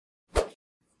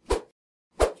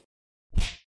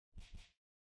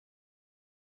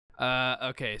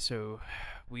Okay, so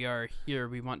we are here.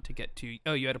 We want to get to...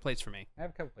 Oh, you had a place for me. I have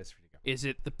a couple places for you to go. Is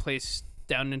it the place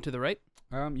down and to the right?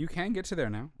 You can get to there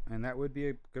now, and that would be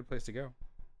a good place to go.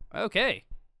 Okay.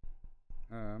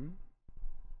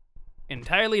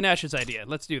 Entirely Nash's idea.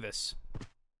 Let's do this.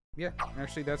 Yeah,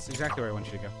 actually, that's exactly where I want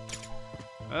you to go.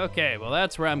 Okay, well,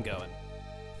 that's where I'm going.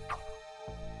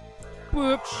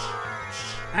 Whoop.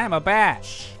 I'm a bat.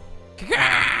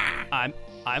 I'm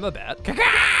a bat.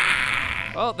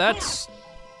 Well, that's...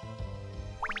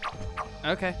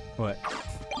 Okay. What?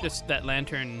 Just that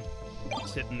lantern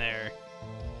sitting there.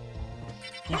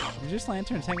 You're just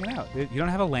lanterns hanging out. You don't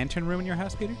have a lantern room in your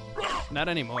house, Peter? Not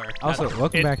anymore. Also,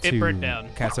 welcome back to it burned down.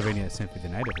 Castlevania Symphony of the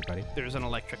Night, everybody. There's an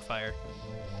electric fire.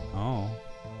 Oh.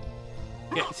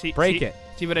 Yeah, see it.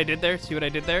 See what I did there? See what I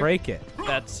did there? Break it.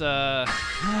 That's, Is that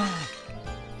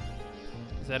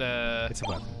a... It's a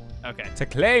weapon. Okay. It's a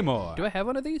claymore. Do I have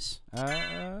one of these?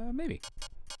 Maybe.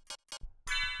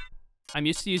 I'm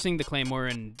used to using the claymore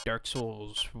in Dark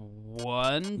Souls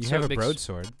 1. You have a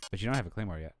broadsword, but you don't have a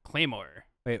claymore yet. Claymore.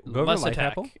 Wait, go over Life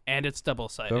Apple. And it's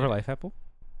double-sided. Go over Life Apple.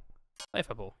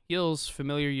 Life Apple. Heals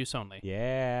familiar use only.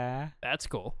 Yeah. That's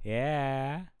cool.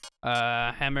 Yeah.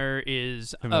 Hammer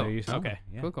is... Familiar use only. Okay.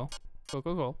 Yeah.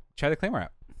 Cool. Try the claymore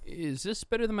out. Is this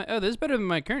better than my... Oh, this is better than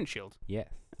my current shield. Yes.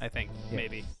 I think. Yes.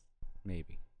 Maybe.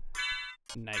 Maybe.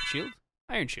 Night shield?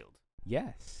 Iron shield.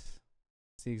 Yes.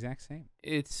 It's the exact same.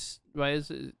 It's... Why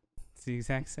is it... It's the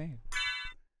exact same.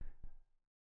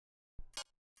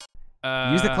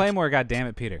 Use the claymore,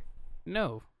 goddammit, Peter.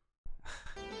 No.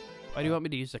 Why do you want me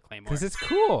to use the claymore? Because it's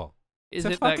cool. Is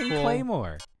it's it a fucking that cool?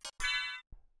 claymore.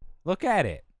 Look at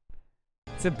it.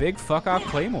 It's a big fuck-off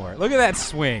claymore. Look at that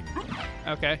swing.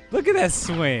 Okay. Look at that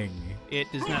swing.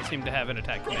 It does not seem to have an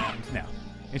attack command. No.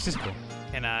 It's just cool.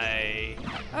 Can I...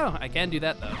 Oh, I can do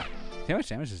that, though. See how much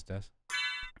damage this does?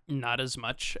 Not as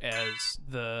much as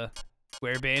the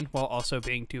Werebane, while also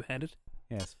being two-handed.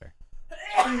 Yeah, that's fair.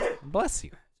 Bless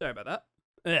you. Sorry about that.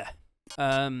 Yeah.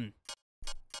 Banana.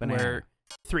 We're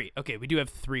 3. Okay, we do have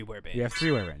 3 Werebanes. You have 3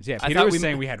 Werebanes. Yeah, Peter was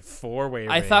saying we had 4 Werebanes.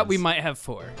 I thought we might have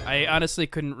 4. I honestly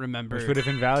couldn't remember. Which would have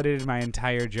invalidated my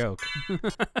entire joke.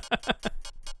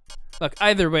 Look,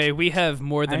 either way, we have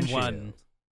more than one.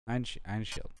 Iron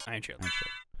shield. Iron shield.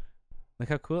 Look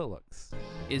how cool it looks.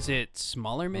 Is it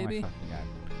smaller, maybe? Oh my fucking god.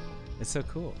 It's so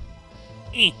cool.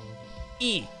 E.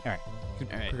 All right.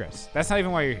 Progress. That's not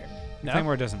even why you're here. The No?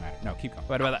 claymore doesn't matter. No, keep going.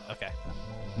 What about that? Okay.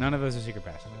 None of those are secret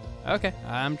passages. Okay,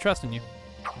 I'm trusting you.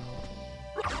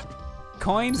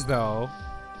 Coins, though.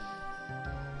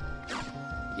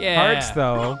 Yeah. Hearts,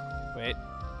 though. Wait.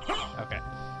 Okay.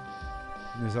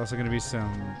 There's also going to be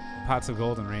some pots of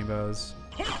gold and rainbows,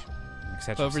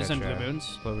 etc. Clovers and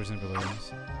balloons. Clovers and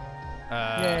balloons.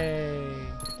 Yay.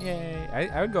 Yay.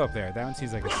 I would go up there. That one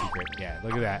seems like a secret. Yeah,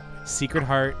 look at that. Secret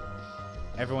heart.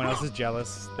 Everyone else is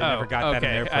jealous. They never got that in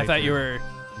their playthrough. I thought you were...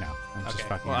 No, I'm just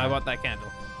fucking well, around. I want that candle.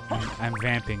 I'm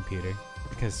vamping, Peter,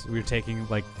 because we're taking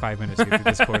like 5 minutes to get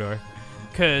through this corridor.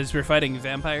 Because we're fighting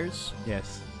vampires?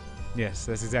 Yes. Yes,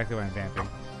 that's exactly why I'm vamping.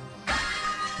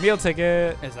 Meal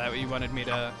ticket. Is that what you wanted me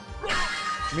to...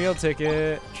 Meal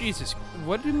ticket. Jesus,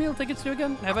 what do meal tickets do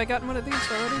again? Have I gotten one of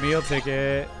these already? Meal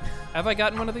ticket. Have I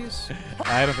gotten one of these?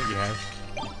 I don't think you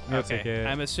have. Meal ticket.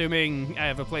 I'm assuming I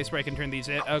have a place where I can turn these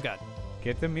in. Oh, God.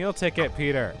 Get the meal ticket,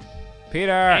 Peter.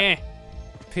 Peter. Eh.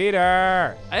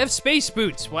 Peter. I have space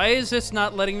boots. Why is this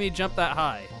not letting me jump that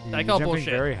high? I call You're jumping bullshit.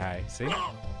 very high. See? I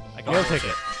call Meal bullshit.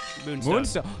 ticket. Moonstone.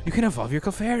 Moonstone. You can evolve your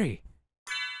Clefairy.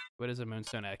 What does a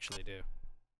moonstone actually do?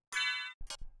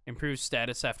 Improves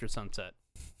status after sunset.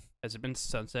 Has it been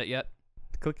sunset yet?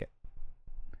 Click it.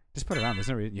 Just put it on. There's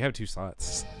no reason. You have 2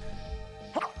 slots.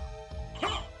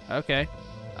 Okay.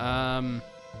 Where am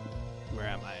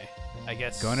I? I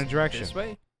guess Go in a direction. This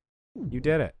way? You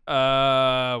did it.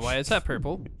 Why is that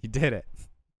purple? You did it.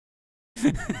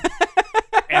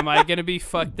 Am I gonna be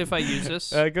fucked if I use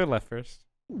this? Go left first.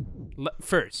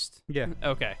 First. Yeah.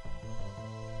 Okay.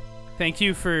 Thank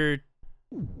you for...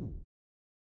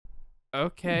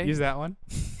 Okay. Use that one.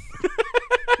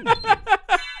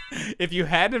 If you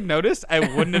hadn't noticed, I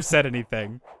wouldn't have said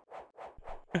anything.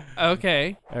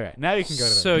 Okay. All right, now you can go to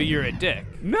the... So you're a dick.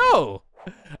 No!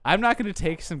 I'm not going to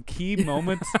take some key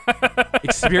moments,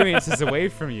 experiences away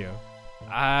from you.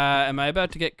 Am I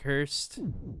about to get cursed?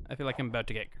 I feel like I'm about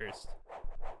to get cursed.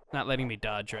 Not letting me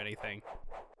dodge or anything.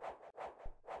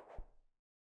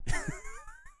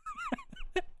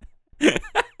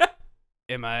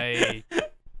 Am I...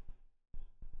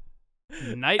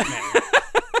 Nightmare.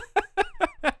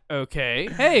 Okay.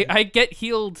 Hey, I get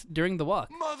healed during the walk.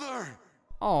 Mother!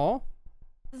 Oh.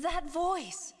 That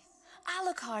voice.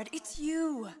 Alucard, it's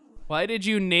you. Why did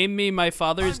you name me my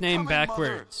father's I'm name coming,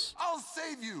 backwards? Mother. I'll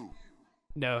save you.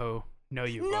 No,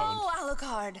 you won't. No,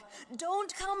 Alucard,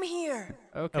 don't come here.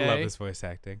 Okay. I love this voice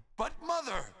acting. But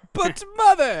mother. But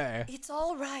mother! It's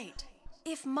all right.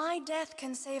 If my death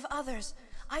can save others,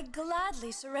 I'd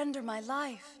gladly surrender my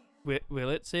life. Will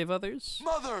it save others?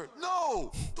 Mother,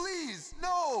 no! Please,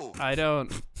 no! I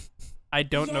don't know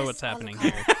Yes, what's happening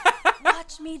Alucard. here.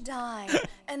 Watch me die,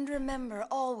 and remember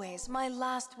always my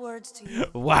last words to you.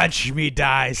 Watch me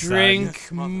die, son.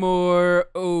 Drink more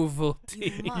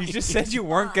Ovaltine. You must just said you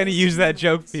weren't going to use that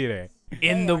joke, Peter.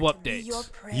 In They the are to be updates. your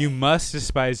prey. You must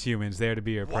despise humans. They are to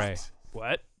be your prey. What?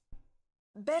 What?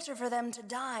 Better for them to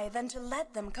die than to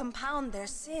let them compound their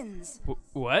sins.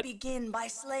 What? Begin by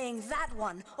slaying that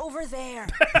one over there.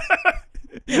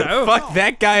 No. Fuck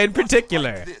that guy in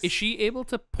particular. This. Is she able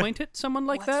to point at someone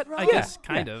like What's that? I wrong? guess Yeah,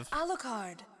 kind yeah. of.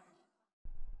 Alucard,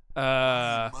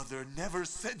 Mother never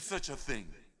said such a thing.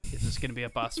 Is this gonna be a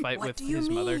boss fight what with do you his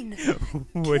mother? mean?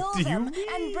 What Kill do you them mean?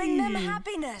 and bring them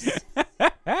happiness.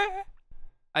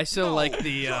 I still No, like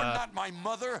the You're not my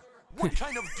mother. What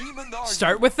kind of demon are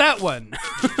start you? with that one.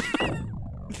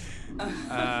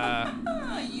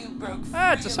 You broke free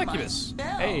Ah, it's a of my succubus.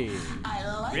 spell. Hey.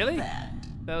 I like Really? that.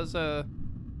 That was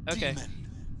okay. Demon.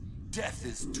 Death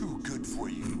is too good for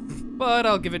you. But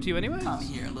I'll give it to you anyways. Come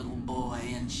here, little boy,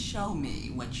 and show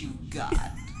me what you got.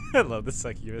 I love the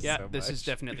succubus Yeah, so this much. is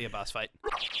definitely a boss fight.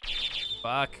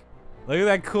 Fuck. Look at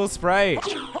that cool sprite.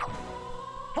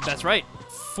 That's right.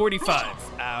 45.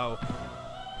 Ow.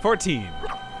 14.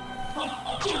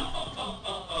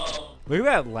 Look at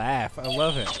that laugh. I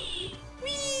love it.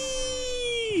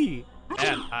 Whee!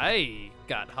 Man, I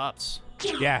got hops.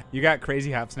 Yeah, you got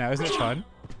crazy hops now. Isn't it fun?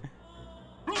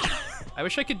 I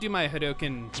wish I could do my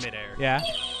Hadoken midair. Yeah.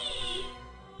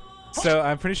 So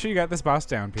I'm pretty sure you got this boss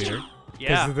down, Peter.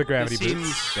 Yeah. of the gravity this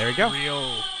boots. seems There we go.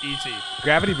 Real easy.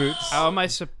 Gravity boots. How am I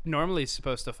normally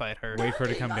supposed to fight her? Wait for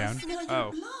her to come I down. smell your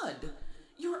Oh. blood.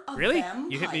 You're a Really?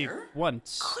 vampire? You hit me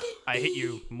once. Could it I hit be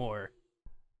you more.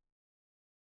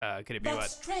 Could it be that what?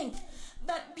 strength,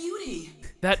 that beauty.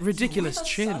 That ridiculous You're the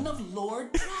chin. son of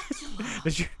Lord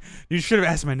Dracula. You should have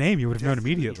asked my name. You would have known Death in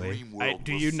the immediately. dream world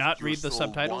Do will you see not your read the soul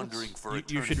subtitles? wandering for You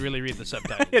should eternity. really read the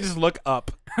subtitles. Yeah, just look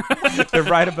up. They're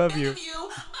right above you.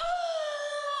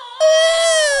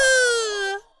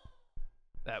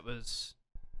 That was...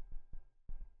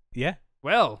 Yeah,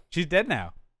 Well, she's dead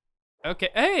now. okay.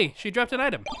 Hey, she dropped an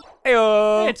item.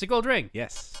 Heyo. Hey, it's a gold ring.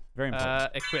 Yes, very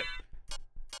important. Equip.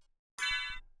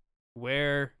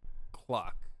 Wear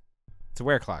clock. It's a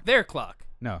wear clock. Their clock.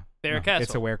 No, Their no, castle.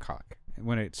 It's a wear clock.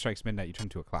 When it strikes midnight, you turn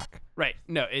to a clock. Right.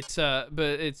 No, it's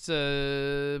but it's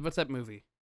what's that movie?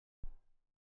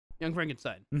 Young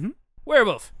Frankenstein. Mm-hmm.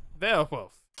 Werewolf.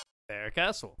 Werewolf. Their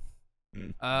castle.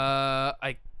 Mm.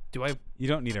 You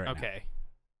don't need it right now. Okay.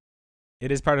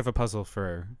 It is part of a puzzle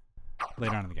for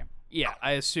later on in the game. Yeah,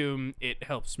 I assume it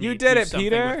helps me. You did do it, something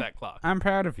Peter. With that clock. I'm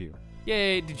proud of you.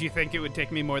 Yay! Did you think it would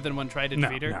take me more than one try to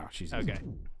defeat her? No, she's Okay.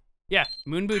 Yeah,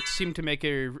 moon boots seem to make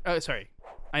her. Oh, sorry.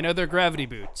 I know they're gravity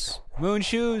boots. Moon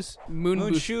shoes. Moon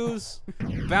Moon boots. shoes.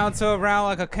 Bounce around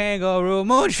like a kangaroo.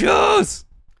 Moon shoes.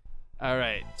 All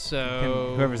right, Can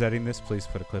so whoever's editing this, please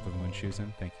put a clip of moon shoes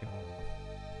in. Thank you.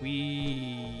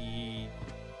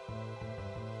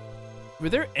 Were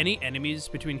there any enemies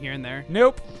between here and there?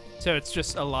 Nope. So it's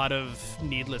just a lot of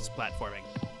needless platforming.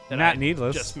 That Not I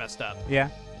needless. Just messed up. Yeah.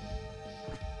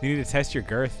 You need to test your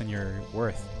girth and your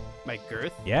worth. My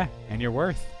girth? Yeah, and your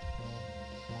worth.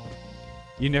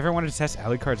 You never wanted to test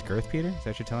Alucard's girth, Peter? Is that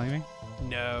what you're telling me?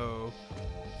 No.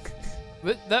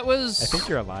 But that was. I think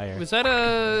you're a liar. Was that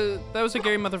a? That was a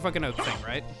Gary motherfucking Oak thing,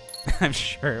 right? I'm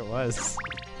sure it was.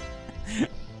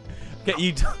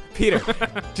 Okay, Peter,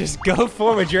 just go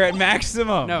forward. You're at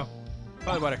maximum. No.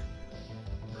 Probably water.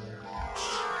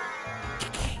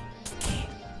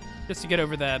 Just to get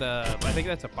over that. I think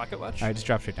that's a pocket watch. All right, just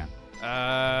drop straight down.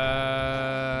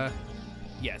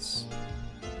 Yes.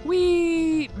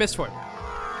 Wee mist form.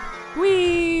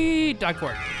 Wee dog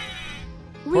form.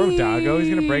 Poor doggo, he's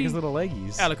gonna break his little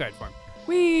leggies. Alucard form.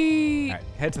 Wee. All right,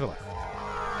 head to the left.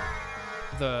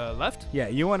 The left. Yeah,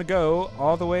 you want to go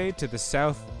all the way to the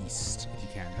southeast if you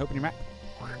can. Open your map.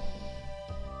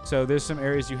 So there's some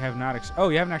areas you have not. Oh,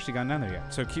 you haven't actually gone down there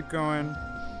yet. So keep going.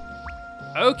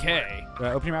 Okay.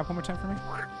 Open your map one more time for me.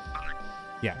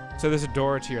 Yeah. So there's a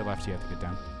door to your left you have to get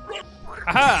down.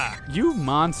 Aha! You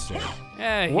monster.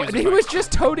 Yeah, What? He was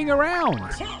just toting around.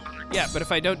 Yeah, but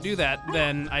if I don't do that,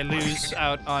 then I lose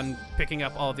out on picking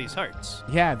up all these hearts.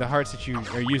 Yeah, the hearts that you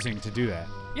are using to do that.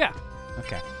 Yeah.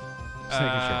 Okay. Just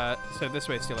making sure. So this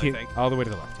way still, Keep I think. all the way to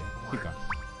the left. Yeah. Keep going.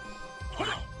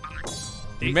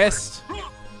 You Eight. missed.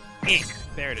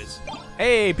 There it is.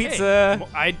 Hey, pizza. Hey,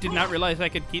 I did not realize I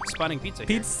could keep spawning pizza.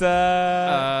 Here.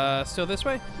 Pizza. Still this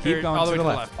way? Keep Or going all to the way the to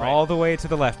left. the left. Right? All the way to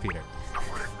the left, Peter.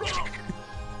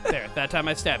 There. That time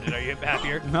I stabbed it. Are you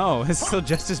happier? No, it's still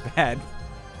just as bad.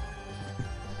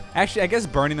 Actually, I guess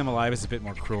burning them alive is a bit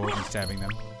more cruel than stabbing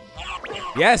them.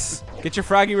 Yes! Get your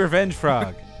froggy revenge,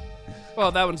 frog.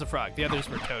 Well, that one's a frog. The others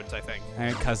were toads, I think.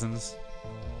 And cousins.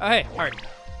 Oh, hey, heart.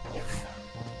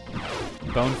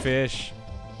 Bonefish.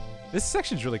 This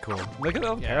section's really cool. Look at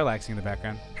all the Yeah. parallaxing in the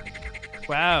background.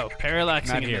 Wow, parallaxing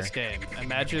Not in here. this game.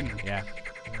 Imagine. Yeah.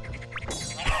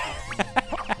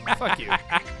 Fuck you.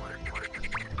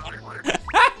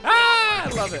 I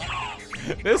love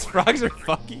it. Those frogs are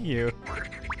fucking you.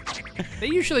 They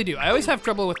usually do. I always have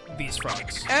trouble with these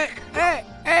frogs.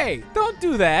 Hey! Don't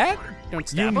do that. Don't You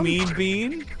stab them. mean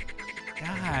bean.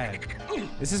 God.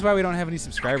 This is why we don't have any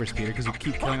subscribers, Peter, because we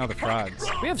keep killing all the frogs.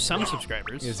 We have some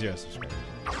subscribers. We have 0 subscribers.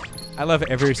 I love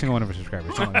every single one of our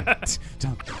subscribers.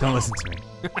 Don't listen to me.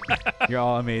 You're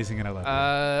all amazing, and I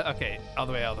love you. Okay. All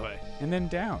the way, all the way. And then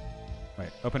down. Wait,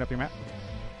 open up your map.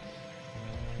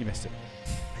 You missed it.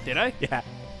 Did I? Yeah.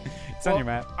 It's on your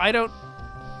map. I don't.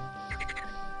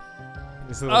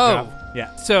 This little Oh. drop.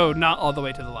 Yeah. So, not all the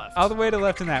way to the left. All the way to the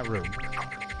left in that room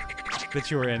that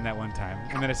you were in that one time.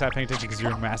 And then I stopped paying attention because you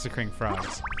were massacring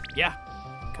frogs. Yeah.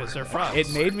 Because they're frogs. It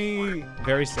made me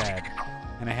very sad.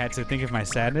 And I had to think of my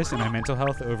sadness and my mental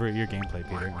health over your gameplay,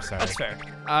 Peter. I'm sorry. That's fair.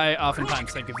 I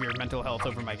oftentimes think of your mental health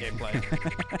over my gameplay.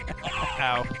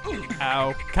 Ow.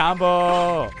 Ow.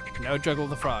 Combo! No juggle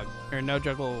the frog. Or no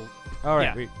juggle. All right,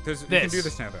 Yeah. we can This. do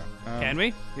this now, though. Can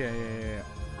we? Yeah.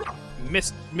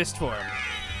 Mist form.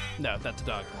 No, that's a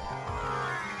dog.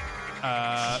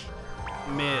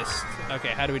 Mist. Okay,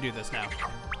 how do we do this now?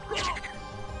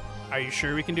 Are you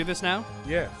sure we can do this now?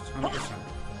 Yeah, 100%.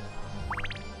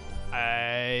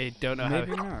 I don't know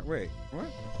Maybe how. not. Wait, what?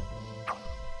 All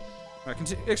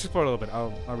right, explore a little bit.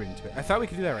 I'll read into it. I thought we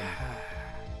could do that right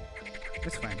now.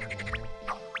 It's fine.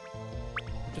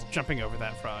 Just jumping over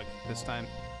that frog this time.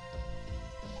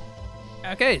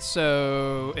 Okay,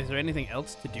 so is there anything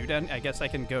else to do down? I guess I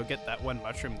can go get that one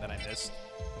mushroom that I missed.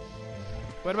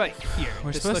 What about here?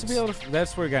 We're This supposed to be looks- able to.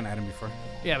 That's where we got an item before.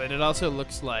 Yeah, but it also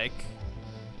looks like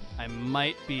I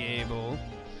might be able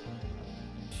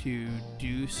to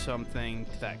do something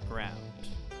to that ground.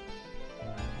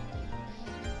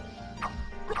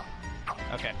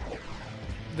 Okay.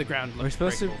 The ground looks We're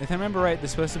supposed to. breakable. If I remember right,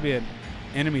 there's supposed to be an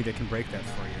enemy that can break that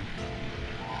for you.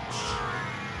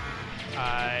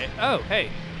 Oh, hey.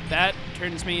 That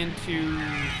turns me into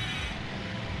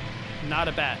not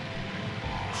a bat.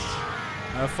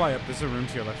 Fly up. There's a room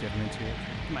to your left. You haven't been to yet.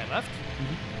 To my left?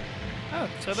 Mm-hmm. Oh,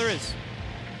 so there is.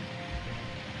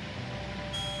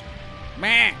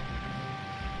 Meh.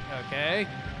 Okay.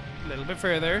 A little bit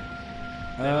further.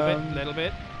 Little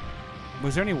bit.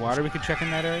 Was there any water we could check in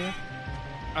that area?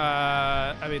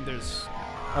 I mean, there's...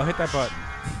 Oh, hit that button.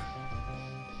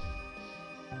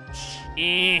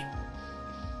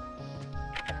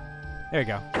 There you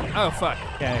go. Oh, fuck.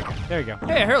 Yeah, there you go.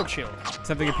 Hey, a Herald Shield.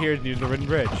 Something appeared near the wooden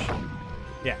bridge.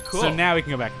 Yeah. Cool. So now we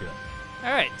can go back and do it.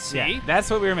 All right, see? Yeah, that's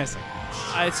what we were missing.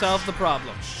 I solved the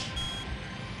problem.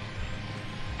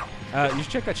 You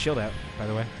should check that shield out, by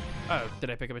the way. Oh, did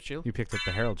I pick up a shield? You picked up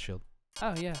the Herald shield.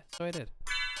 Oh, yeah, so I did.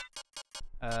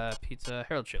 Pizza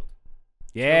Herald Shield.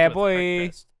 Yeah, Filled with boy.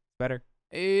 breakfast. Better.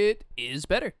 It is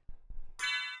better.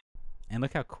 And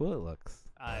look how cool it looks.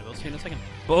 I will see in a second.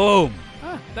 Boom.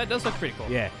 Ah, that does look pretty cool.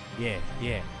 Yeah.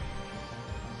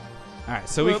 All right,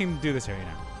 so we Whoop. can do this area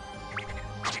now.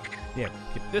 Yeah.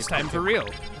 This time for real.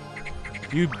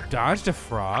 You dodged a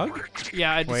frog?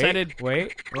 Yeah, I decided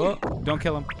Wait. Oh, don't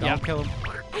kill him. Don't Yep. kill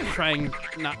him. trying...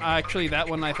 No, actually, that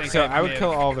one I think So I I would may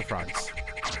kill have- all the frogs.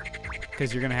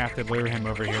 Because you're going to have to lure him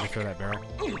over here to throw that barrel.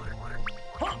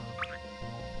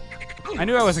 I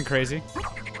knew I wasn't crazy.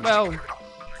 Well...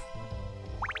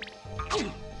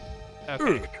 Okay. All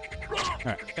right,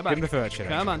 Come get on. him to throw that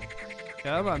shit out.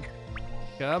 Come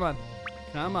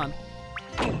on.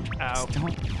 Ow.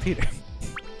 Don't, Peter.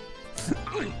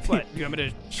 What? You want me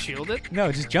to shield it?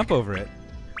 No, just jump over it.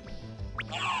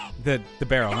 The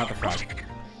barrel, not the frog.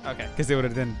 Okay. Because it would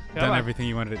have then Come done on. everything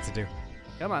you wanted it to do.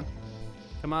 Come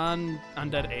on,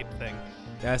 undead ape thing.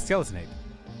 Skeleton ape.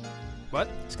 What?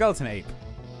 Skeleton ape.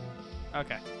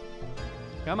 Okay.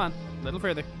 Come on, a little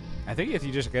further. I think if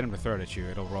you just get him to throw it at you,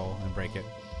 it'll roll and break it.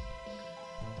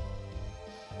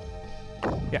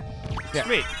 Yeah.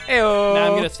 Sweet. Ayo! Now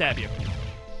I'm gonna stab you.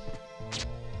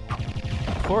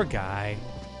 Poor guy.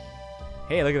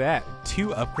 Hey, look at that. 2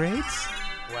 upgrades?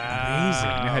 Wow.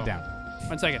 Amazing. Now head down.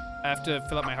 1 second. I have to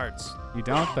fill up my hearts. You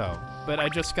don't, though. But I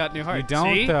just got new hearts. You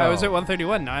don't, See? though. I was at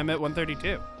 131. Now I'm at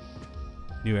 132.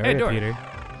 New area, door. Peter.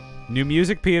 New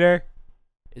music, Peter.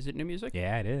 Is it new music?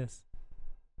 Yeah, it is.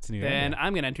 It's a new Then area.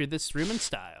 I'm going to enter this room in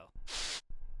style.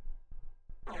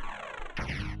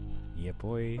 Yeah,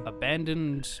 boy.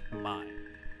 Abandoned mine.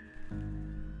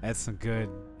 That's some good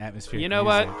atmosphere. You know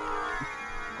what?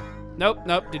 Nope.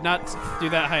 Did not do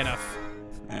that high enough.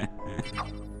 There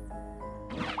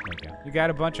you go. You got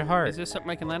a bunch of hearts. Is this something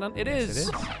I can land on? It Yes, is. it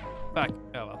is. Fuck.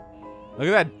 Oh, well. Look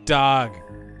at that dog.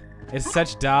 It's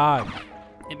such dog.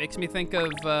 It makes me think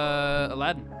of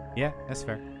Aladdin, Yeah, that's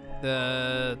fair.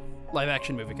 the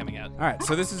live-action movie coming out. All right,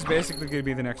 so this is basically going to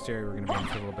be the next area we're going to be in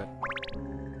for a little bit.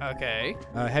 Okay.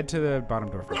 Head to the bottom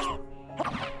door first.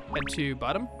 Head to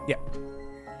bottom? Yeah.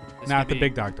 This Not could the be-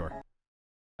 big dog door.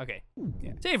 Okay.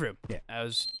 Yeah. Save room. Yeah. I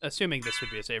was assuming this would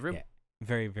be a save room. Yeah.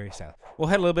 Very, very silent. We'll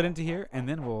head a little bit into here, and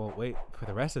then we'll wait for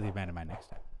the rest of the abandoned mine next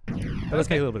time. But let's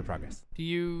make a little bit of progress. Do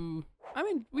you... I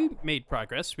mean, we made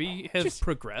progress. We have Just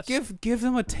progressed. Give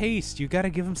them a taste. You got to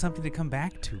give them something to come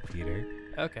back to, Peter.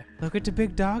 Okay. Look at the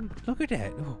big dog. Look at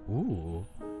that. Ooh.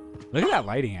 Look at that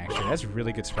lighting, actually. That's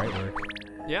really good sprite work.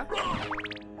 Yeah?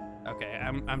 Okay,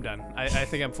 I'm done. I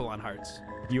think I'm full on hearts.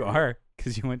 You are,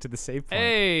 because you went to the save point.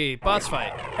 Hey, boss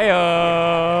fight.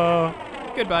 Heyo!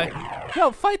 Goodbye.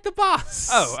 No, fight the boss.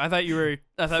 Oh, I thought we were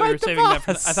Fight the saving that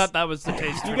for boss. I thought that was the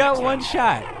taste. You for got next one time.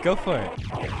 shot. Go for it.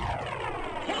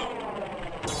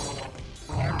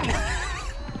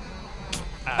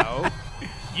 Ow.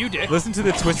 You dick. Listen to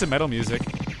the Twisted Metal music.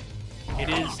 It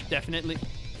is definitely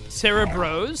Sarah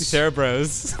Bros. Sarah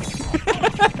Bros.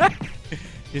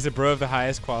 He's a bro of the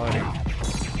highest quality.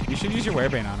 You should use your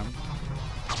werebane on him.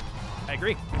 I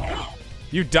agree.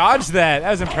 You dodged that.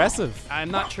 That was impressive.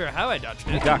 I'm not sure how I dodged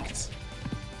You it. ducked.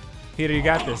 Peter, you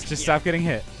got this. Just stop getting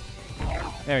hit.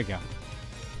 There we go.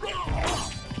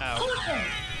 Ow.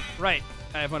 Right.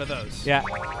 I have one of those. Yeah.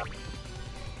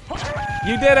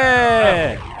 You did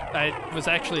it! I was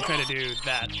actually trying to do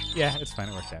that. Yeah, it's fine.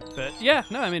 It worked out. But yeah,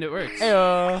 no, I mean, it works.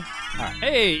 Heyo. All right.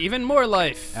 Hey, even more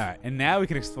life. All right. And now we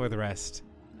can explore the rest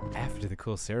after the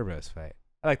cool Cerebros fight.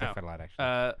 I like that Oh. fight a lot,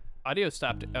 actually. Audio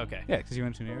stopped. Okay. Yeah, because you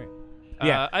went to an area.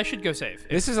 Yeah. I should go save.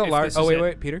 This if- is a if large. this Oh, is wait, it.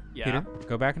 wait, Peter. Yeah? Peter,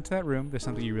 go back into that room. There's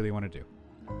something you really want to do.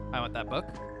 I want that book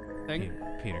thing.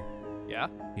 Peter. Yeah.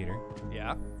 Peter.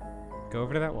 Yeah. Go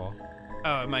over to that wall.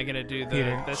 Oh, am I gonna do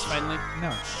Peter. this finally?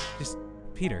 No, just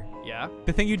Peter. Yeah.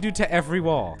 The thing you do to every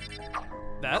wall.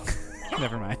 That?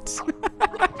 Never mind.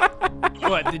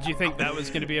 What, did you think that was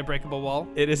gonna be a breakable wall?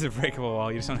 It is a breakable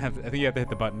wall. You just don't have. I think you have to hit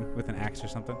the button with an axe or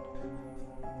something.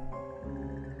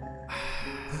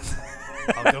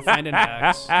 I'll go find an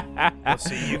axe. We'll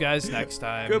see you guys next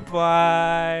time.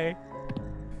 Goodbye.